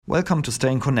Welcome to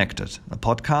Staying Connected, a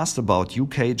podcast about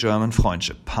UK-German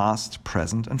friendship, past,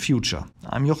 present and future.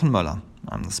 I'm Jochen Möller.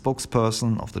 I'm the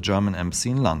spokesperson of the German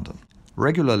Embassy in London.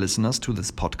 Regular listeners to this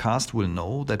podcast will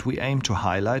know that we aim to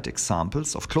highlight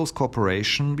examples of close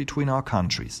cooperation between our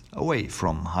countries, away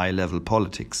from high-level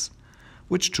politics,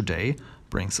 which today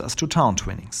brings us to town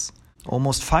twinnings.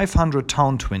 Almost 500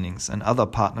 town twinnings and other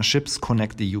partnerships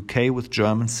connect the UK with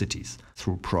German cities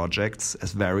through projects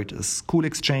as varied as school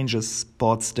exchanges,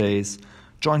 sports days,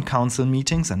 joint council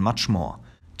meetings and much more.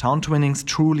 Town twinnings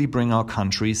truly bring our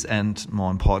countries and,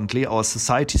 more importantly, our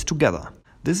societies together.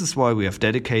 This is why we have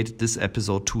dedicated this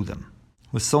episode to them.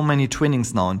 With so many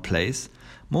twinnings now in place,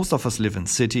 most of us live in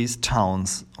cities,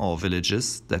 towns or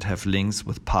villages that have links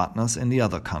with partners in the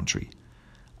other country.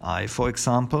 I, for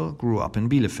example, grew up in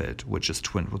Bielefeld, which is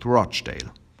twinned with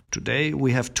Rochdale. Today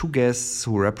we have two guests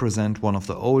who represent one of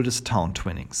the oldest town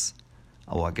twinnings.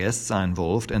 Our guests are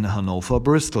involved in the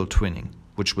Hanover-Bristol twinning,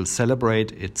 which will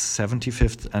celebrate its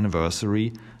 75th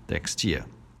anniversary next year.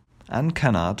 Anne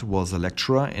Kennard was a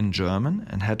lecturer in German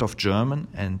and head of German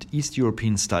and East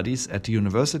European Studies at the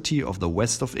University of the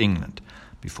West of England,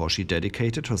 before she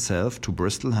dedicated herself to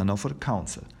Bristol Hanover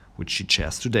Council, which she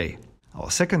chairs today. Our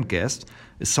second guest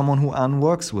is someone who Anne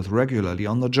works with regularly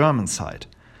on the German side.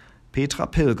 Petra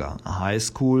Pilger, a high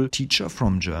school teacher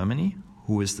from Germany,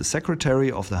 who is the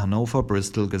secretary of the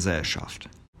Hanover-Bristol Gesellschaft.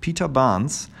 Peter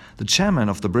Barnes, the chairman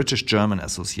of the British-German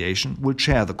Association, will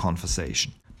chair the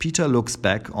conversation. Peter looks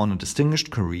back on a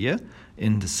distinguished career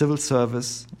in the civil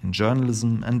service, in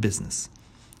journalism and business.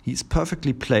 He is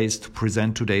perfectly placed to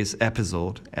present today's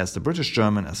episode as the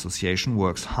British-German Association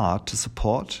works hard to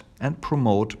support and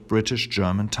promote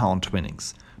British-German town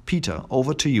twinnings. Peter,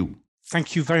 over to you.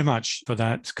 Thank you very much for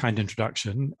that kind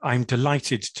introduction. I'm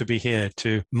delighted to be here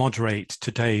to moderate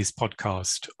today's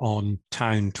podcast on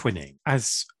town twinning.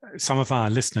 As some of our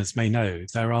listeners may know,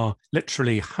 there are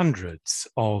literally hundreds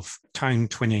of town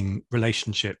twinning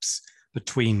relationships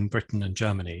between Britain and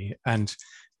Germany, and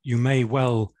you may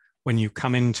well, when you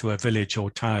come into a village or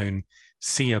town,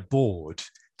 see a board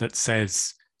that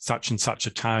says such and such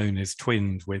a town is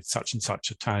twinned with such and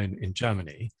such a town in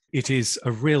Germany. It is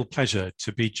a real pleasure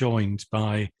to be joined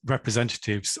by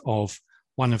representatives of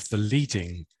one of the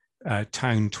leading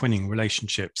town twinning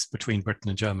relationships between Britain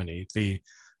and Germany, the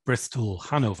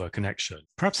Bristol-Hanover connection.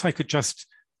 Perhaps I could just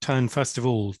turn first of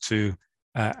all to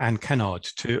Anne Kennard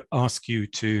to ask you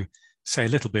to say a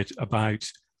little bit about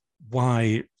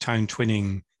why town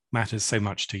twinning matters so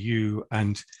much to you,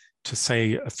 and to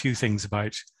say a few things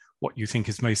about what you think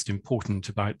is most important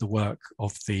about the work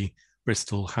of the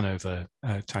Bristol-Hanover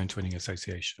Town Twinning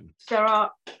Association. There are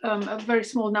a very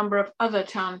small number of other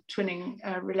town twinning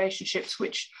relationships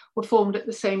which were formed at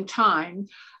the same time,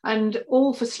 and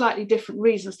all for slightly different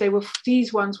reasons.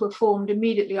 These ones were formed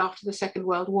immediately after the Second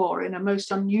World War in a most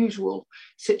unusual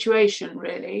situation,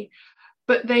 really.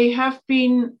 But they have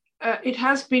been it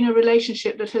has been a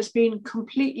relationship that has been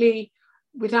completely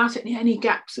without any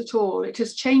gaps at all. It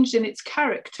has changed in its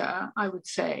character, I would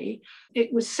say.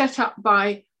 It was set up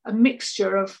by a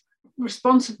mixture of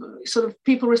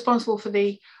people responsible for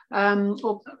the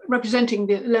or representing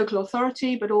the local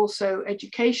authority, but also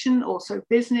education, also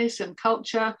business and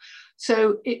culture.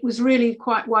 So it was really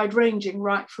quite wide-ranging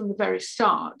right from the very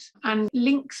start. And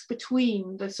links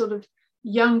between the sort of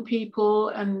young people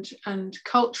and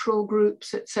cultural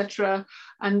groups, etc.,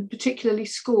 and particularly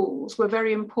schools were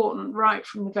very important right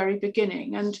from the very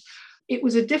beginning. And it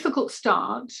was a difficult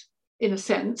start, in a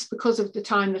sense, because of the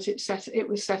time that it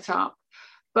was set up.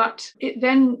 But it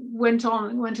then went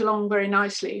along very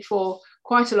nicely for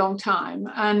quite a long time,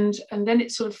 and then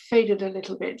it sort of faded a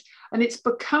little bit. And it's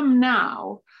become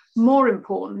now more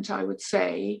important, I would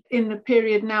say, in the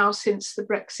period now since the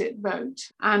Brexit vote.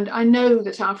 And I know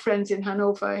that our friends in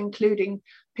Hanover, including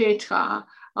Petra,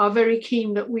 are very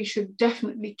keen that we should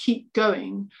definitely keep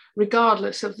going,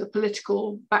 regardless of the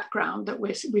political background that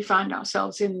we find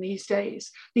ourselves in these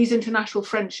days. These international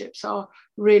friendships are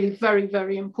really very,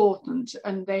 very important,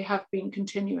 and they have been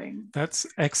continuing. That's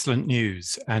excellent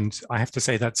news. And I have to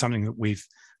say that's something that we've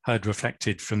heard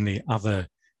reflected from the other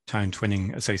town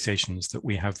twinning associations that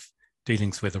we have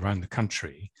dealings with around the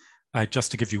country.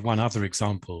 Just to give you one other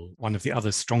example, one of the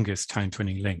other strongest town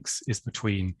twinning links is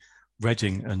between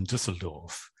Reading and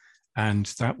Düsseldorf. And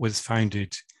that was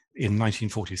founded in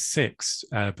 1946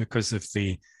 because of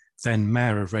the then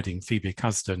mayor of Reading, Phoebe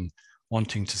Cusden,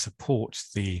 wanting to support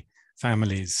the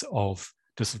families of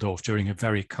Düsseldorf during a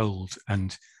very cold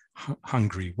and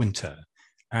hungry winter.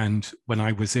 And when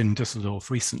I was in Düsseldorf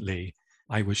recently,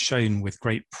 I was shown with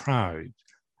great pride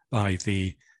by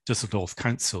the Düsseldorf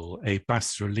Council a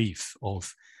bas relief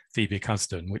of Phoebe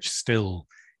Cusden, which still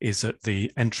is at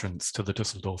the entrance to the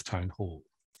Dusseldorf Town Hall.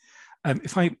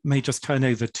 If I may just turn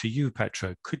over to you,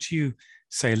 Petra, could you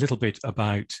say a little bit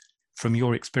about, from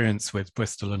your experience with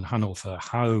Bristol and Hanover,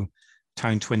 how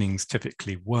town twinnings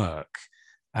typically work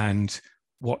and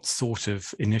what sort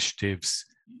of initiatives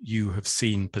you have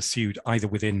seen pursued either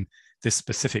within this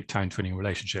specific town twinning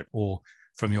relationship or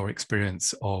from your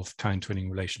experience of town twinning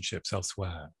relationships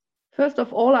elsewhere? First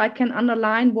of all, I can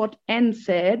underline what Anne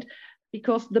said,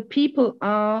 because the people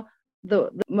are the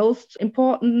most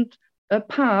important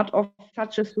part of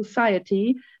such a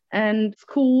society. And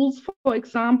schools, for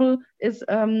example, is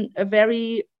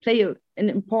play an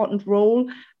important role,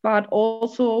 but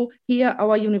also here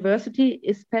our university,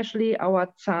 especially our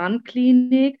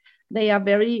Zahnklinik, they are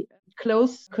very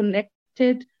close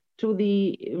connected to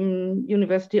the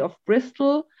University of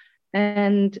Bristol.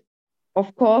 And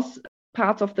of course,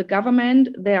 parts of the government,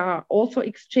 there are also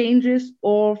exchanges,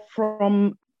 or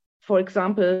from, for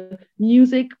example,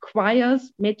 music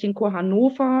choirs. Mädchenchor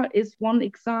Hannover is one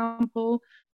example.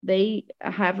 They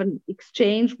have an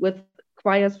exchange with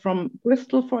choirs from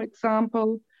Bristol, for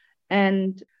example,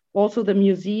 and also the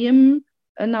museum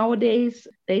nowadays,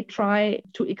 they try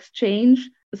to exchange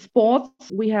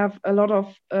sports. We have a lot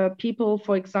of people,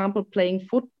 for example, playing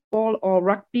football or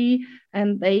rugby,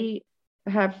 and they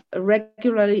have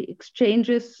regularly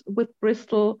exchanges with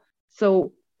Bristol.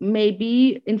 So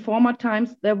maybe in former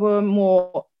times there were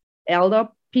more elder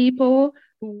people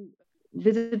who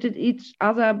visited each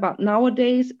other, but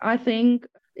nowadays I think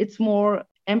it's more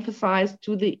emphasized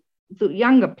to the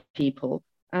younger people.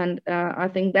 And I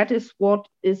think that is what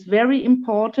is very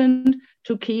important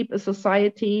to keep a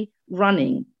society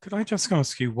running. Could I just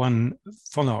ask you one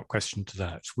follow-up question to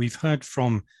that? We've heard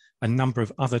from a number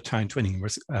of other town twinning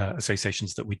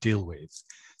associations that we deal with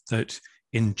that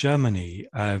in Germany,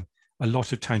 a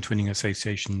lot of town twinning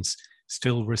associations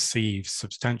still receive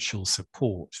substantial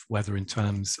support, whether in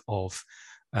terms of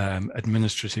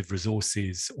administrative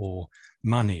resources or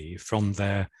money from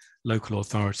their local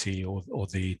authority or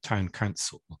the town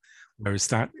council, whereas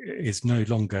that is no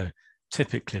longer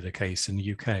typically the case in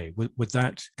the UK. Would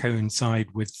that coincide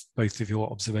with both of your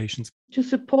observations? To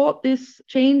support these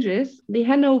changes, the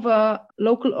Hanover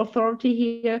local authority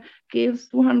here gives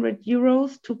 200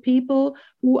 euros to people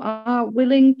who are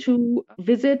willing to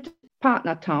visit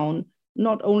partner town,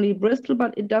 not only Bristol,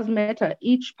 but it doesn't matter,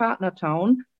 each partner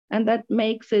town. And that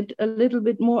makes it a little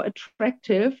bit more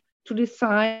attractive to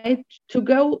decide to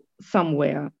go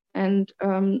somewhere. And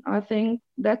I think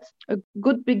that's a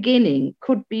good beginning.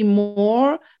 Could be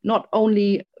more, not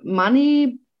only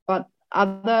money, but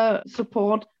other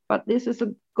support. But this is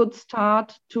a good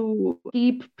start to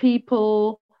keep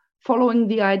people following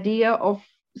the idea of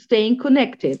staying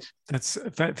connected. That's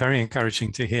very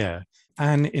encouraging to hear.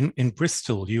 And in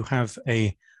Bristol, you have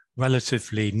a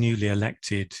relatively newly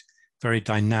elected, very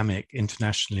dynamic,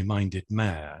 internationally minded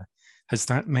mayor. Has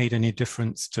that made any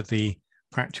difference to the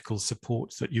practical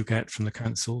support that you get from the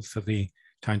council for the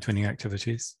town twinning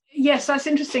activities? Yes, that's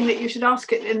interesting that you should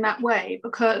ask it in that way,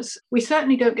 because we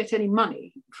certainly don't get any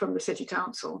money from the city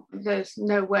council. There's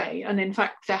no way. And in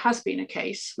fact, there has been a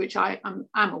case, which I am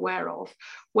aware of,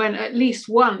 when at least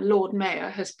one Lord Mayor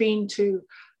has been to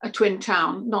a twin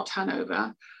town, not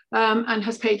Hanover, and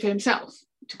has paid for himself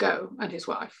to go, and his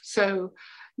wife. So,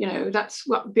 you know, that's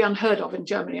what would be unheard of in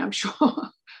Germany, I'm sure.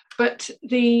 But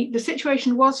the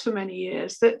situation was for many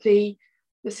years that the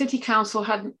city council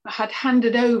had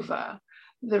handed over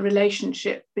the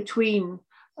relationship between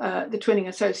the twinning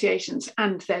associations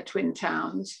and their twin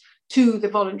towns to the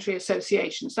voluntary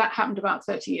associations. That happened about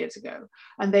 30 years ago,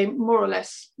 and they more or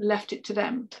less left it to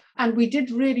them. And we did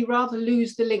really rather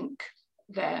lose the link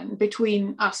then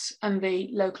between us and the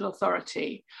local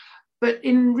authority. But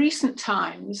in recent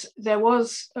times, there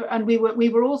was, and we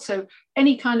were also,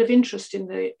 any kind of interest in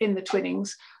the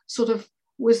twinnings sort of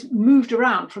was moved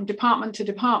around from department to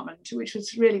department, which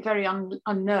was really very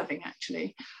unnerving,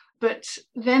 actually. But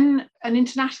then an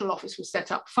international office was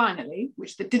set up finally,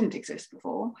 which didn't exist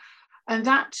before. And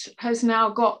that has now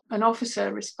got an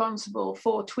officer responsible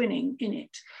for twinning in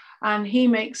it. And he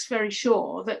makes very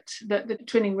sure that the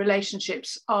twinning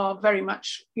relationships are very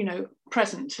much, you know,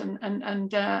 present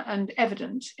and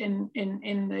evident in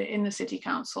the city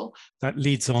council. That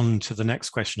leads on to the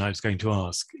next question I was going to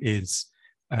ask, is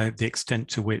the extent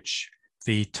to which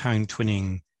the town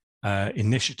twinning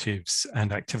initiatives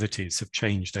and activities have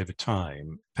changed over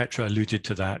time. Petra alluded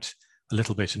to that a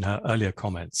little bit in her earlier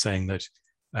comments, saying that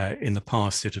in the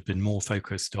past it had been more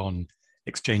focused on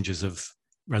exchanges of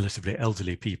relatively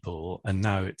elderly people, and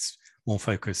now it's more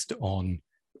focused on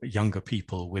younger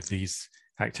people with these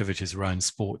activities around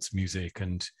sports, music,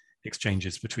 and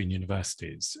exchanges between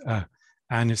universities.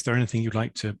 Anne, is there anything you'd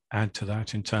like to add to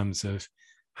that in terms of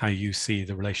how you see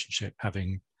the relationship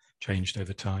having changed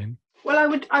over time? Well,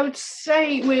 I would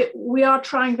say we are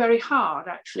trying very hard,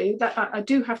 actually. That I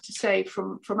do have to say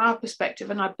from our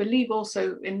perspective, and I believe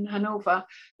also in Hanover,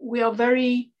 we are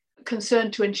very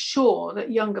concerned to ensure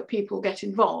that younger people get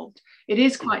involved. It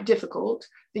is quite difficult.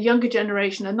 The younger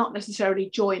generation are not necessarily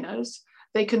joiners.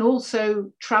 They can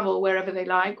also travel wherever they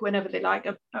like, whenever they like,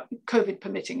 COVID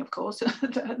permitting, of course.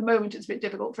 At the moment, it's a bit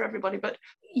difficult for everybody, but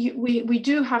we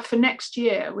do have for next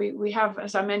year, we have,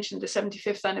 as I mentioned, the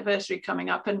 75th anniversary coming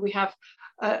up, and we have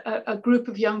a group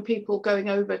of young people going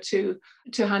over to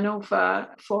Hanover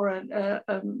for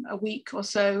a week or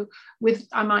so with,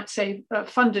 I might say,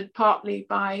 funded partly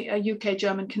by a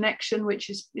UK-German connection, which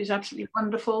is absolutely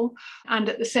wonderful. And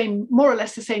at more or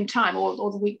less the same time,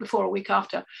 or the week before or week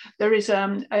after, there is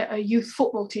a youth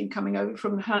football team coming over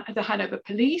from the Hanover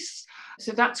Police.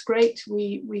 So that's great.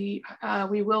 We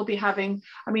will be having,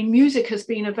 I mean, music has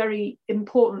been a very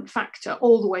important factor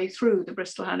all the way through the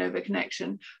Bristol-Hanover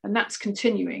connection, and that's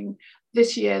continuing.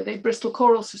 This year, the Bristol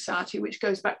Choral Society, which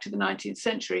goes back to the 19th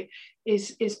century,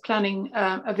 is planning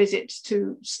a visit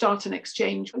to start an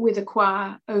exchange with a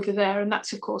choir over there. And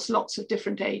that's, of course, lots of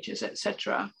different ages,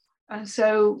 etc. And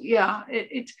so, yeah,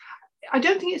 I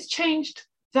don't think it's changed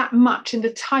that much in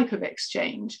the type of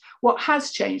exchange. What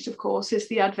has changed, of course, is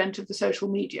the advent of the social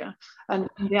media and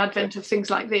the advent of things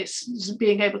like this,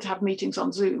 being able to have meetings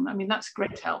on Zoom. I mean, that's a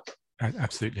great help.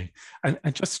 Absolutely. And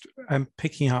just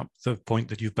picking up the point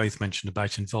that you both mentioned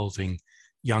about involving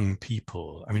young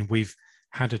people. I mean, we've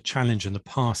had a challenge in the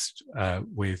past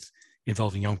with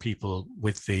involving young people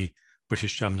with the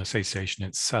British German Association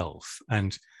itself.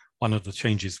 And one of the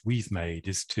changes we've made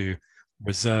is to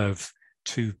reserve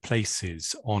 2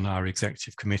 places on our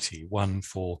executive committee, one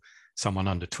for someone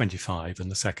under 25 and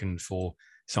the second for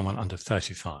someone under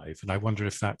 35. And I wonder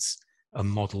if that's a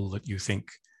model that you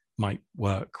think might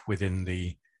work within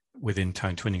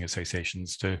town twinning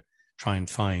associations to try and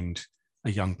find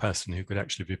a young person who could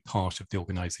actually be part of the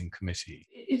organising committee.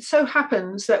 It so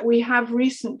happens that we have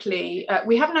recently,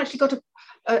 we haven't actually got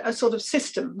a sort of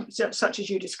system such as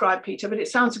you described, Peter, but it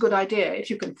sounds a good idea if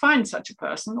you can find such a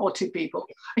person or 2 people.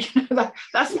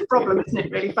 That's the problem, isn't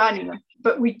it, really, finding them?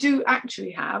 But we do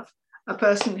actually have a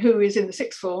person who is in the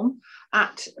 6th form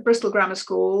at Bristol Grammar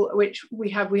School, which we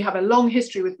have a long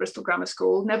history with Bristol Grammar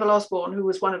School. Neville Osborne, who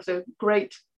was one of the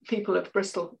great people of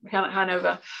Bristol,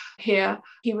 Hanover here,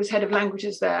 he was head of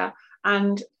languages there.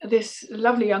 And this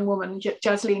lovely young woman,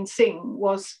 Jasleen Singh,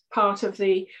 was part of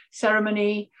the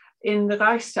ceremony in the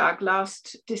Reichstag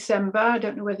last December. I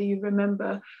don't know whether you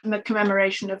remember the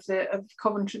commemoration of the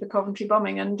Coventry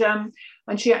bombing, and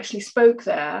she actually spoke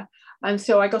there. And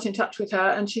so I got in touch with her,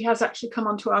 and she has actually come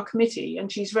onto our committee,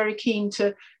 and she's very keen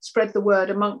to spread the word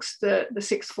amongst the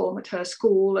 6th form at her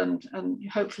school, and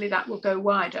hopefully that will go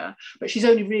wider. But she's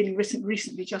only really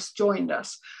recently just joined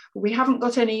us. We haven't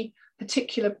got any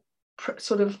particular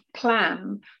sort of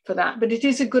plan for that, but it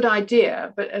is a good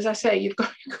idea. But as I say, you've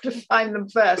got to find them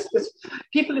first, because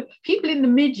people in the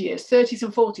mid-years, 30s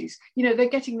and 40s, they're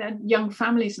getting their young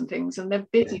families and things, and they're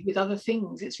busy with other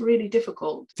things. It's really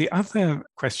difficult. The other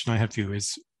question I have for you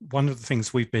is, one of the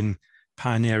things we've been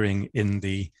pioneering in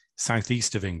the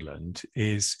southeast of England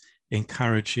is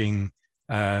encouraging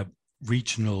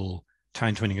regional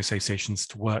town twinning associations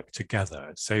to work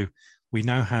together. So we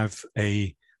now have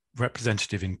a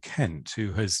representative in Kent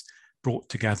who has brought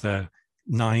together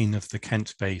 9 of the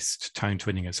Kent-based town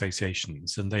twinning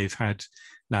associations, and they've had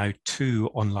now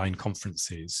 2 online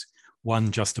conferences, one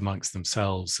just amongst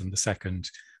themselves and the second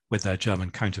with their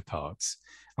German counterparts.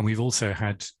 And we've also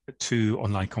had 2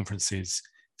 online conferences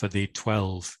for the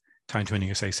 12 town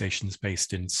twinning associations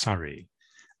based in Surrey.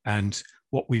 And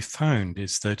what we've found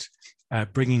is that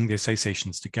bringing the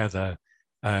associations together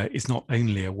is not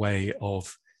only a way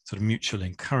of sort of mutual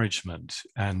encouragement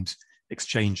and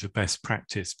exchange of best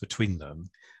practice between them,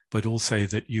 but also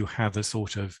that you have a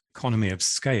sort of economy of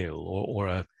scale or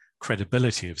a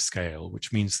credibility of scale,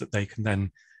 which means that they can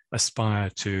then aspire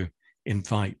to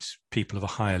invite people of a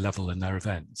higher level in their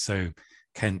event. So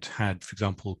Kent had, for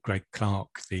example, Greg Clark,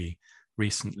 the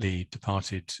recently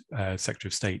departed Secretary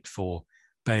of State for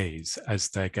BEIS, as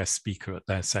their guest speaker at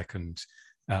their second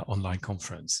online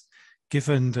conference.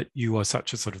 Given that you are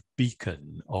such a sort of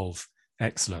beacon of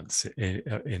excellence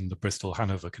in the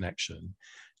Bristol-Hanover connection,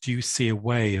 do you see a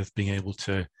way of being able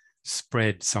to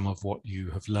spread some of what you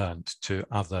have learned to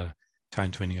other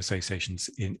town twinning associations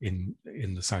in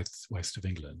the southwest of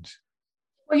England?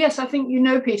 Well, yes, I think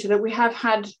Peter, that we have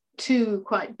had 2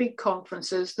 quite big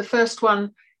conferences. The first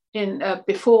one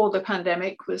before the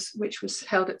pandemic, which was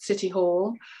held at City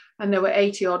Hall, and there were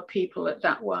 80 odd people at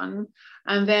that one.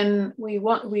 And then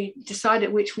we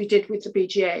decided, which we did with the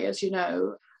BGA, as you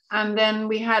know. And then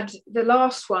we had the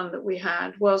last one that we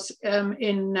had was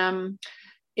in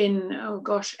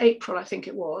April, I think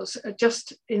it was,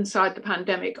 just inside the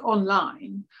pandemic,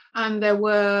 online. And there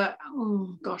were,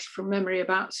 from memory,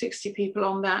 about 60 people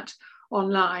on that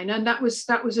online, and that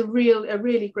was a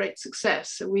really great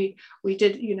success. So we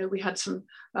did, we had some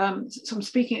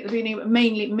speaking at the beginning, but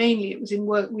mainly it was in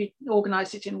work. We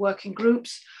organised it in working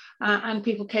groups, and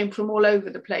people came from all over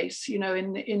the place,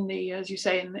 in the as you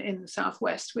say, in the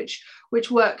southwest, which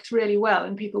worked really well,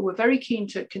 and people were very keen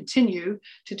to continue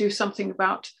to do something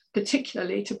about,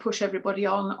 particularly to push everybody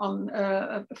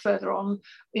on further on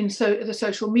in the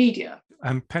social media.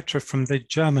 Petra, from the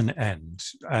German end,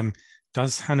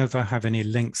 does Hanover have any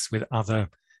links with other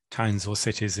towns or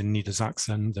cities in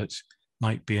Niedersachsen that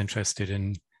might be interested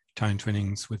in town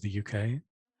twinnings with the UK?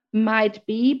 Might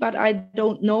be, but I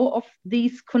don't know of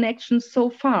these connections so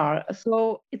far.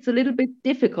 So it's a little bit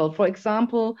difficult. For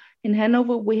example, in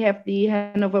Hanover, we have the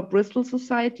Hanover Bristol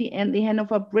Society and the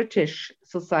Hanover British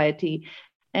Society.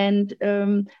 And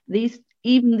these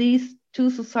two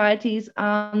societies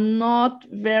are not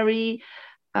very,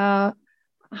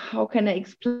 how can I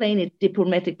explain it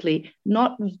diplomatically,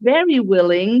 not very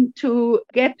willing to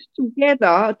get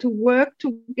together, to work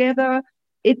together.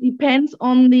 It depends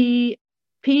on the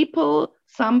people.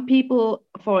 Some people,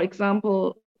 for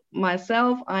example,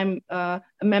 myself, I'm a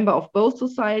member of both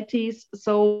societies,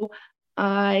 so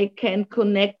I can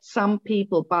connect some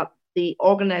people, but the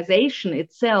organization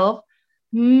itself,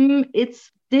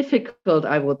 it's difficult,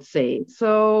 I would say.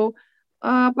 So,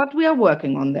 but we are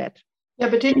working on that. Yeah,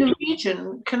 but in the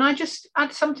region, can I just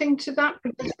add something to that?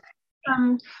 Because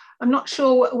I'm not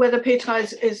sure whether Petra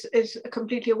is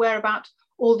completely aware about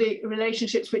all the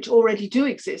relationships which already do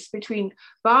exist between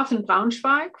Bath and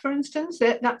Braunschweig, for instance.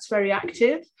 That's very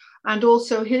active. And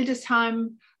also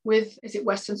Hildesheim with, is it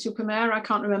Western-super-Mare? I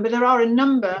can't remember. There are a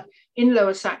number in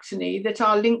Lower Saxony that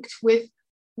are linked with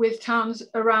towns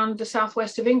around the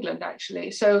southwest of England,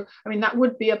 actually. So, I mean, that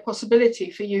would be a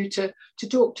possibility for you to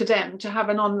talk to them, to have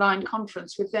an online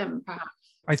conference with them, perhaps.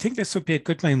 I think this would be a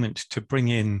good moment to bring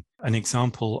in an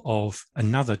example of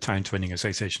another town twinning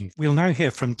association. We'll now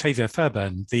hear from Tavia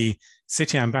Fairbairn, the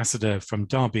city ambassador from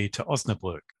Derby to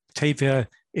Osnabrück. Tavia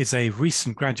is a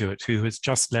recent graduate who has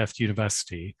just left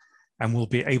university and will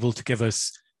be able to give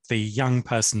us the young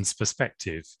person's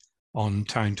perspective on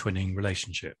town twinning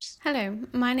relationships. Hello,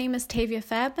 my name is Tavia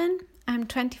Fairbairn. I'm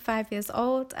 25 years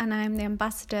old and I'm the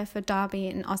ambassador for Derby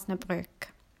in Osnabrück.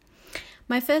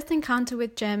 My first encounter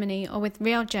with Germany, or with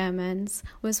real Germans,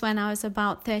 was when I was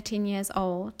about 13 years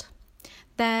old.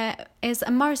 There is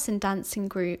a Morrison dancing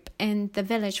group in the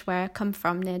village where I come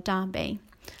from near Derby,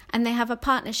 and they have a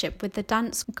partnership with the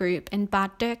dance group in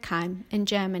Bad Dürkheim in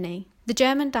Germany. The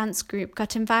German dance group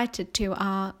got invited to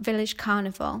our village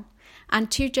carnival,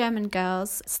 and 2 German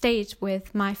girls stayed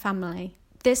with my family.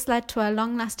 This led to a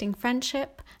long-lasting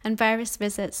friendship and various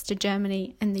visits to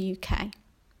Germany and the UK.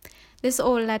 This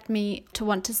all led me to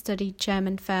want to study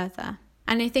German further.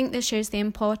 And I think this shows the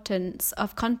importance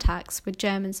of contacts with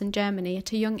Germans in Germany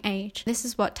at a young age. This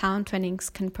is what town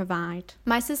twinnings can provide.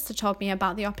 My sister told me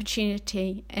about the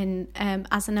opportunity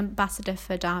as an ambassador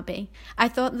for Derby. I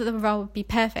thought that the role would be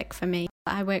perfect for me.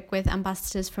 I work with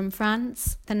ambassadors from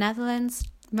France, the Netherlands,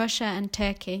 Russia and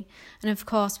Turkey, and of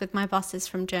course with my bosses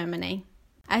from Germany.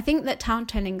 I think that town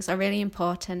twinnings are really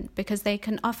important because they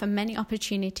can offer many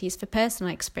opportunities for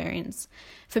personal experience,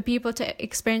 for people to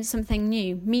experience something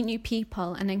new, meet new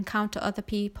people and encounter other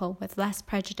people with less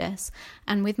prejudice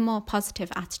and with more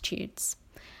positive attitudes.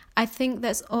 I think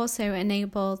this also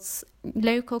enables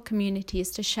local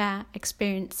communities to share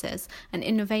experiences and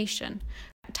innovation.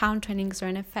 Town twinnings are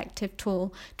an effective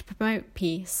tool to promote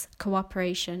peace,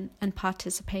 cooperation and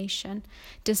participation,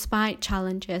 despite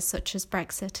challenges such as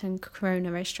Brexit and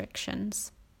corona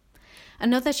restrictions.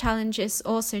 Another challenge is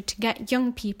also to get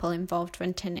young people involved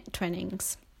in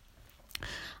twinnings.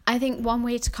 I think one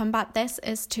way to combat this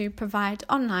is to provide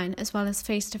online as well as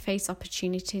face-to-face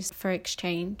opportunities for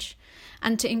exchange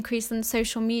and to increase the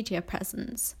social media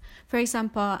presence. For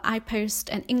example, I post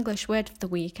an English word of the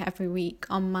week every week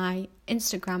on my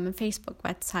Instagram and Facebook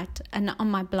website and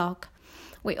on my blog.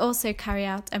 We also carry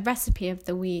out a recipe of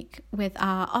the week with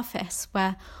our office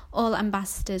where all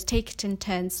ambassadors take it in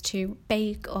turns to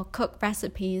bake or cook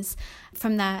recipes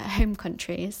from their home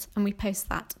countries, and we post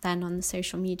that then on the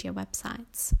social media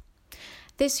websites.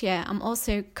 This year, I'm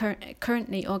also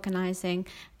currently organising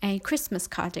a Christmas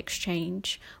card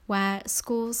exchange where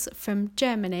schools from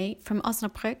Germany, from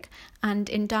Osnabrück and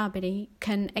in Derby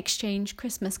can exchange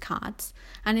Christmas cards.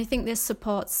 And I think this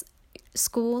supports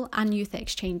school and youth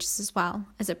exchanges as well,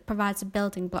 as it provides a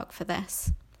building block for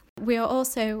this. We are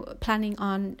also planning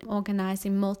on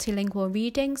organising multilingual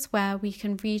readings where we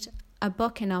can read a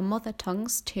book in our mother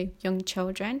tongues to young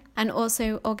children, and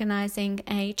also organising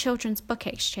a children's book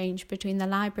exchange between the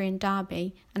library in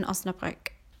Derby and Osnabrück.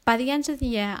 By the end of the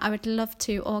year, I would love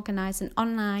to organise an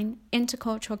online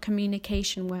intercultural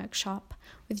communication workshop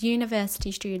with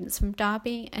university students from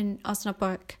Derby and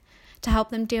Osnabrück to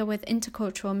help them deal with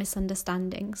intercultural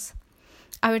misunderstandings.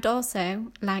 I would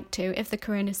also like to, if the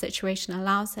corona situation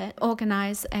allows it,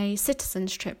 organise a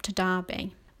citizens trip to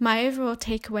Derby. My overall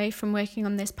takeaway from working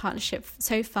on this partnership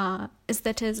so far is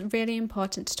that it is really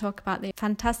important to talk about the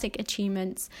fantastic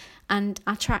achievements and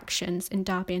attractions in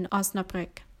Derby and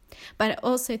Osnabrück. But I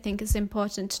also think it's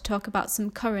important to talk about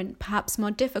some current, perhaps more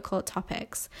difficult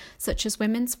topics, such as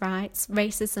women's rights,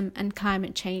 racism and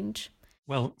climate change.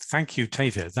 Well, thank you,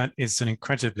 Tavia. That is an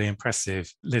incredibly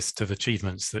impressive list of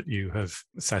achievements that you have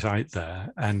set out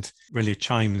there, and really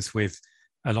chimes with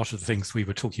a lot of the things we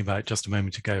were talking about just a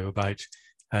moment ago about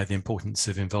the importance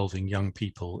of involving young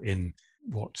people in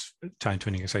what town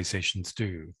twinning associations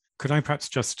do. Could I perhaps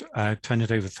just turn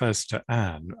it over first to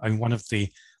Anne? And one of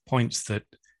the points that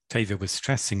Tavia was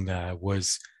stressing there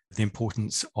was the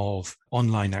importance of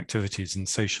online activities and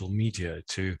social media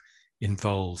to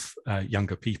involve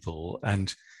younger people,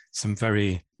 and some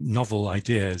very novel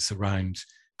ideas around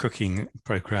cooking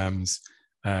programs,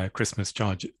 Christmas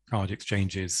card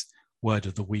exchanges, word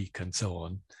of the week, and so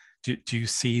on. Do you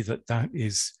see that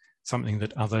is something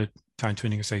that other town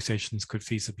twinning associations could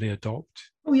feasibly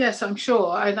adopt? Oh yes, I'm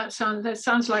sure. That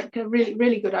sounds like a really,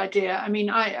 really good idea. I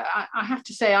mean, I have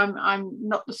to say I'm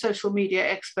not the social media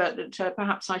expert that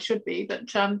perhaps I should be, but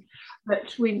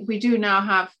we do now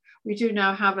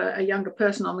have a younger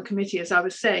person on the committee, as I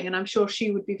was saying, and I'm sure she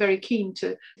would be very keen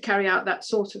to carry out that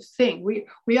sort of thing.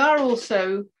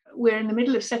 We're in the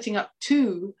middle of setting up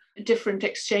 2 different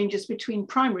exchanges between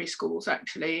primary schools,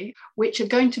 actually, which are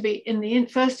going to be in the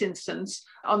first instance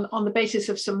on the basis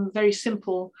of some very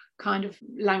simple kind of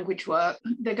language work.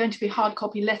 They're going to be hard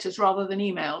copy letters rather than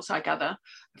emails, I gather,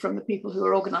 from the people who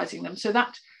are organising them. So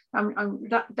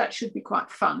that should be quite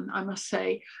fun, I must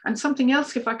say. And something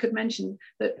else, if I could mention,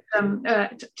 that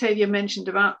Tavia mentioned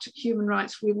about human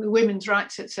rights, women's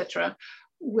rights, etc.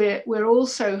 We're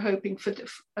also hoping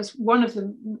as one of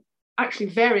the actually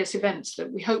various events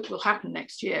that we hope will happen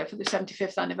next year for the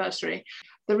 75th anniversary.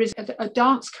 There is a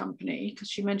dance company, because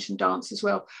she mentioned dance as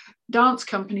well, dance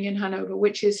company in Hanover,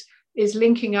 which is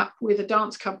linking up with a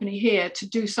dance company here to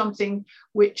do something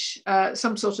which,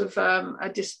 some sort of a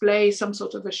display, some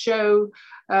sort of a show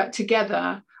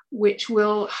together, which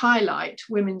will highlight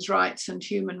women's rights and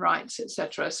human rights,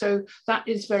 etc. So that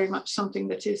is very much something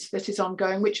that is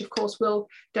ongoing, which of course will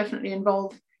definitely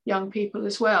involve young people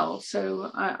as well. So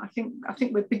I think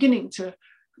we're beginning to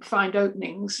find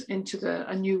openings into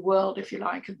a new world, if you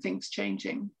like, and things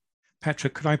changing.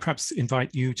 Petra, could I perhaps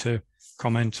invite you to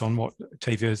comment on what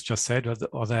Tavia has just said?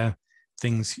 Are there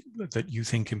things that you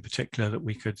think in particular that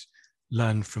we could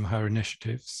learn from her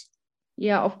initiatives?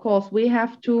 Yeah, of course. We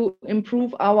have to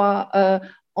improve our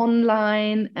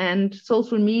online and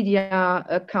social media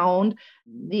account.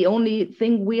 The only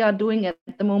thing we are doing at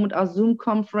the moment are Zoom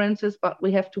conferences, but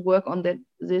we have to work on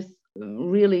this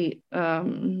really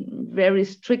very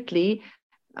strictly.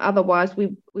 Otherwise,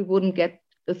 we wouldn't get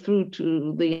through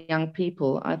to the young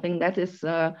people. I think that is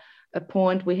a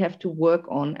point we have to work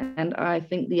on. And I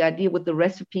think the idea with the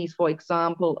recipes, for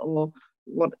example, or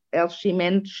what else she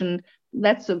mentioned,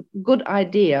 that's a good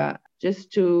idea,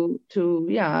 just to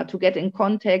get in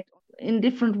contact in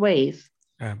different ways.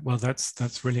 Well,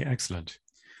 that's really excellent.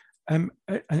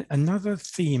 Another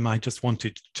theme I just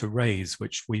wanted to raise,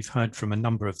 which we've heard from a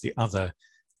number of the other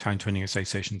town twinning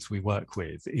associations we work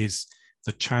with, is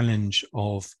the challenge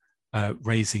of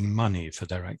raising money for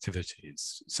their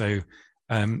activities. So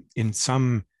in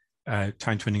some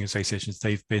town twinning associations,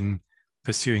 they've been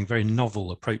pursuing very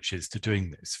novel approaches to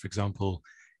doing this. For example,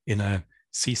 in a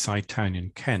seaside town in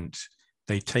Kent,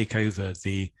 they take over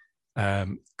the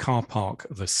car park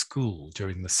of a school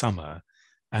during the summer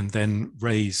and then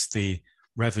raise the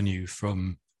revenue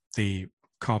from the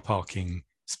car parking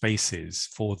spaces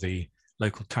for the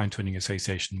local town twinning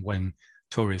association when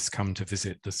tourists come to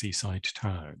visit the seaside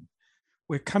town.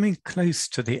 We're coming close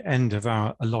to the end of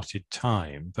our allotted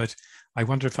time, but I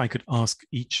wonder if I could ask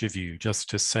each of you just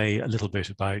to say a little bit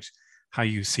about how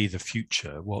you see the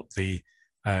future, what the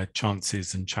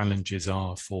chances and challenges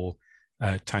are for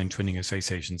town twinning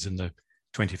associations in the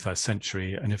 21st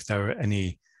century, and if there are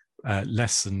any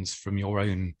lessons from your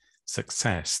own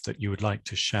success that you would like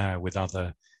to share with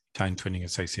other town twinning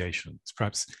associations.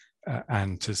 Perhaps,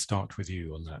 Anne, to start with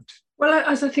you on that. Well,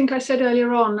 as I think I said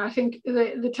earlier on, I think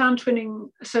the town twinning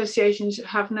associations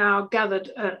have now gathered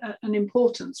an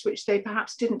importance which they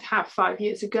perhaps didn't have 5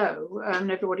 years ago.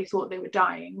 Everybody thought they were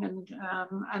dying,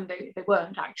 and they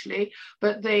weren't actually,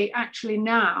 but they actually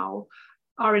now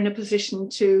are in a position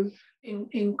to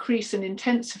increase and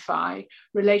intensify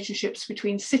relationships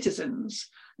between citizens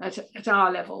at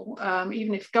our level.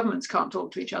 Even if governments can't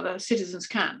talk to each other, citizens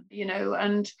can,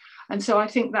 and so I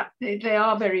think that they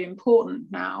are very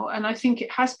important now. And I think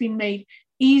it has been made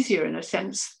easier in a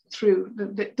sense through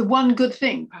the one good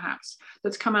thing perhaps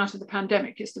that's come out of the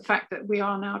pandemic is the fact that we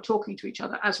are now talking to each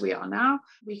other as we are now.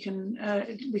 We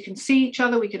can see each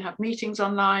other, we can have meetings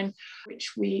online,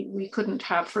 which we couldn't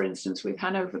have, for instance, with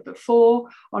Hanover before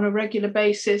on a regular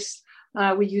basis.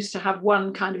 We used to have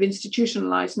one kind of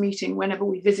institutionalized meeting whenever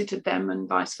we visited them and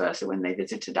vice versa when they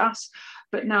visited us.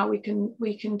 But now we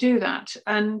can do that.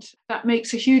 And that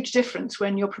makes a huge difference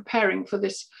when you're preparing for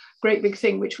this great big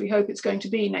thing, which we hope it's going to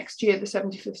be next year, the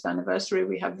 75th anniversary.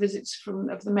 We have visits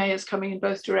of the mayors coming in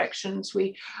both directions.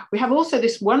 We have also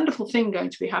this wonderful thing going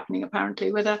to be happening,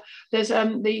 apparently, where there's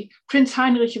the Prince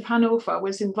Heinrich of Hanover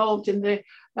was involved in the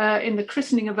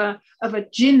christening of a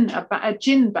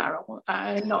gin barrel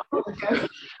not long ago.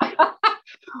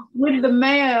 With the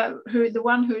mayor, the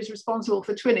one who is responsible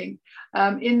for twinning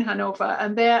in Hanover,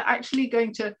 and they're actually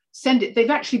going to send it. They've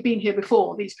actually been here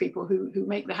before, these people who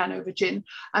make the Hanover gin,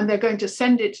 and they're going to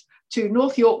send it to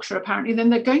North Yorkshire apparently. Then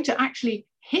they're going to actually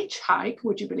hitchhike,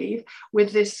 would you believe,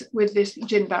 with this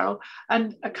gin barrel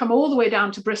and come all the way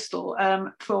down to Bristol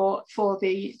to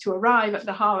arrive at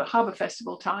the Harbour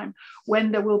Festival time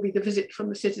when there will be the visit from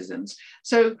the citizens.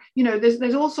 So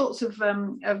there's all sorts of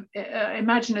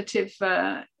imaginative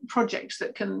projects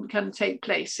that can take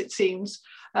place, it seems.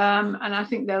 And I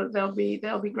think they'll be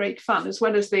great fun, as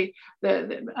well as the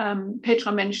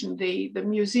Petra mentioned the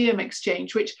museum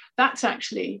exchange, which that's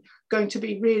actually going to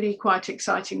be really quite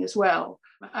exciting as well.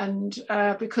 And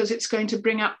because it's going to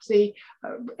bring up the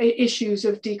issues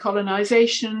of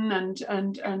decolonization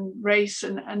and race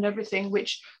and everything,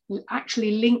 which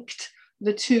actually linked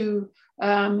the two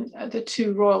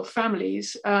royal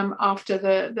families after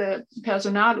the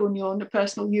Personalunion, the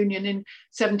personal union in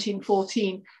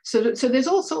 1714. So there's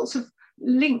all sorts of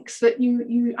links that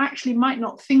you actually might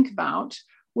not think about,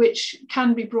 which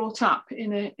can be brought up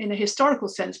in a historical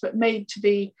sense, but made to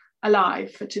be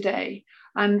alive for today.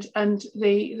 And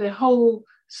the whole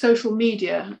social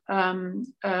media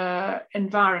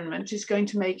environment is going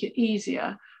to make it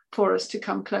easier for us to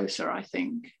come closer, I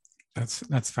think.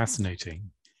 That's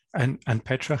fascinating. And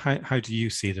Petra, how do you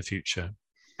see the future?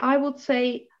 I would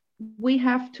say we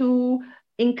have to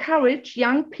encourage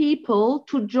young people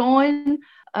to join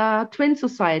Twin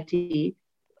Society.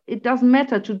 It doesn't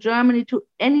matter to Germany, to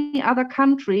any other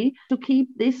country, to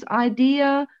keep this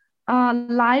idea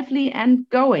lively and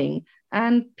going.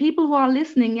 And people who are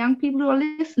listening, young people who are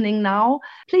listening now,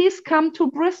 please come to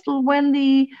Bristol when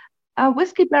the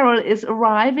Whiskey Barrel is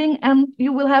arriving, and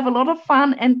you will have a lot of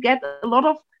fun and get a lot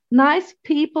of nice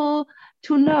people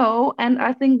to know. And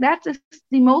I think that is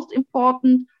the most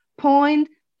important point.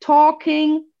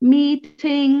 Talking,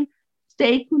 meeting,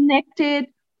 stay connected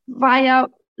via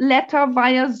letter,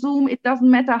 via Zoom, it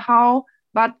doesn't matter how,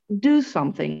 but do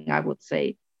something, I would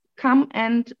say. Come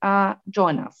and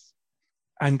join us.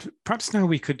 And perhaps now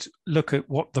we could look at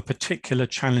what the particular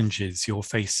challenges you're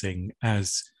facing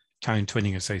as town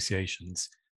twinning associations.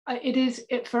 It is,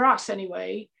 for us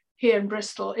anyway, here in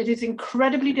Bristol, it is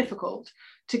incredibly difficult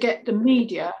to get the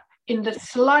media in the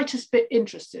slightest bit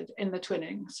interested in the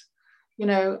twinnings.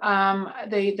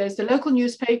 There's the local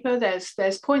newspaper,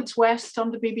 there's Points West on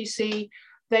the BBC.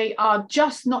 They are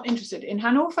just not interested. In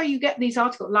Hanover, you get these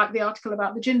articles, like the article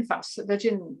about the gin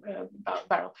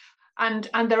barrel. And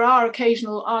there are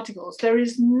occasional articles. There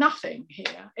is nothing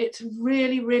here. It's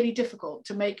really, really difficult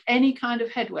to make any kind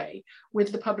of headway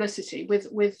with the publicity, with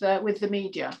the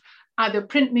media, either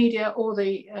print media or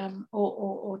the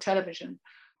or television.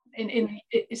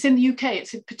 It's in the UK.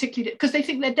 It's particularly because they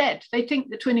think they're dead. They think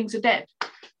the twinnings are dead,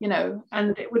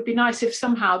 And it would be nice if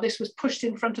somehow this was pushed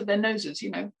in front of their noses,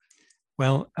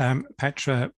 Well,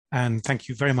 Petra, and thank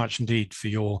you very much indeed for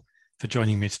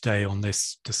joining me today on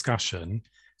this discussion.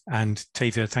 And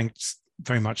Tavia, thanks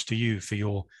very much to you for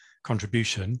your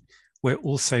contribution. We're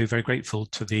also very grateful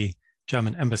to the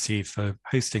German Embassy for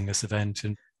hosting this event.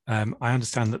 And I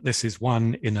understand that this is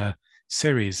one in a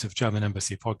series of German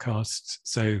Embassy podcasts.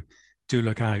 So do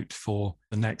look out for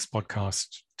the next podcast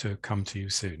to come to you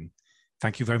soon.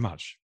 Thank you very much.